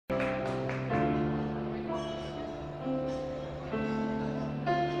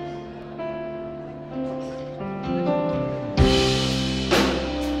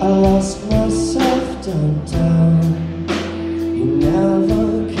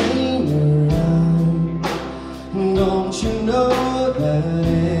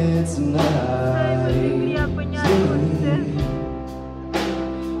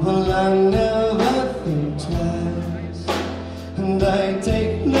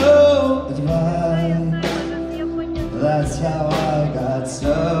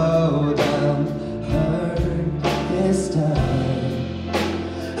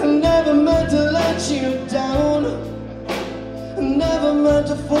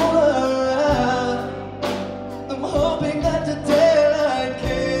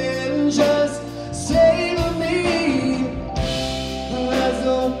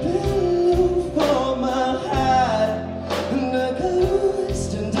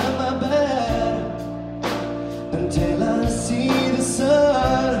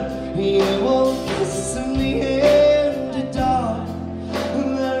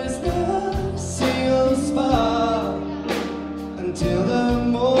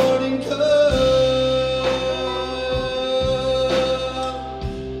morning comes,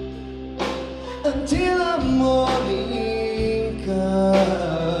 until the morning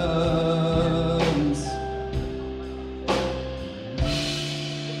comes.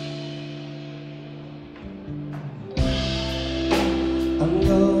 I'm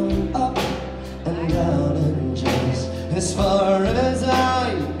going up and down and just as far as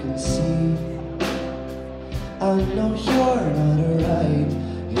I can see. I know you're not right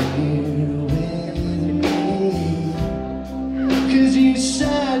here with me, 'cause you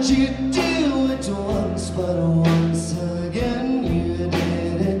said you'd do it once, but once again you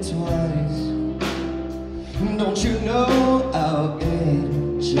did it twice. Don't you know how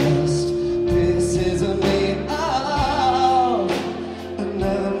it just pisses me off? I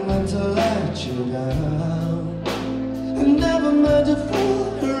never meant to let you down, I never meant to fool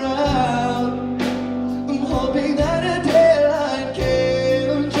around. I'm hoping that a daylight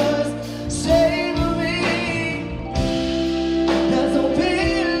can just save me. There's no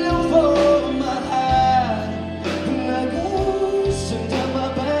pillow for my head, and I go into my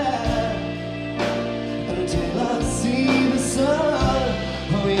bed until I see the sun.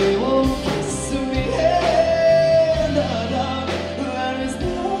 Oh, you won't kiss me, and there is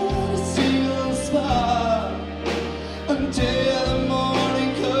not a single spot until the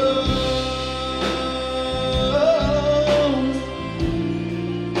morning comes.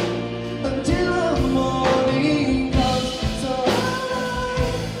 Until the morning comes. So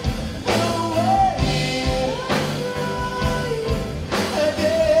I'll wait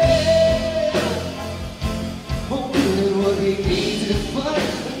again, hoping it would be easy to find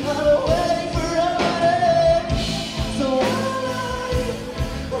another way forever. So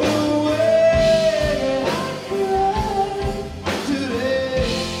I'll wait today,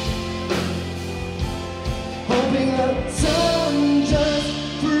 hoping that sun just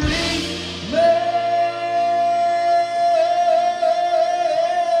frees me.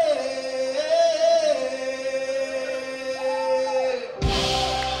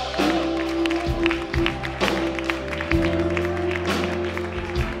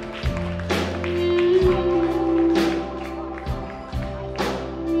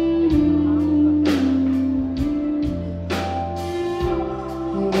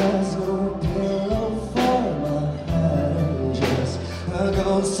 There's no pillow for my head, and just a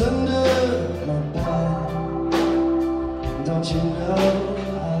ghost under my bed. Don't you know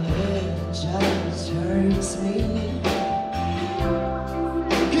how it just hurts me?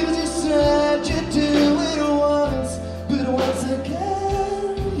 'Cause you said you'd do it once, but once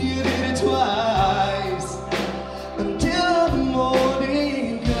again you did it twice. Until the morning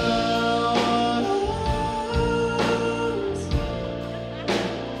comes,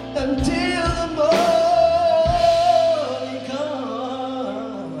 until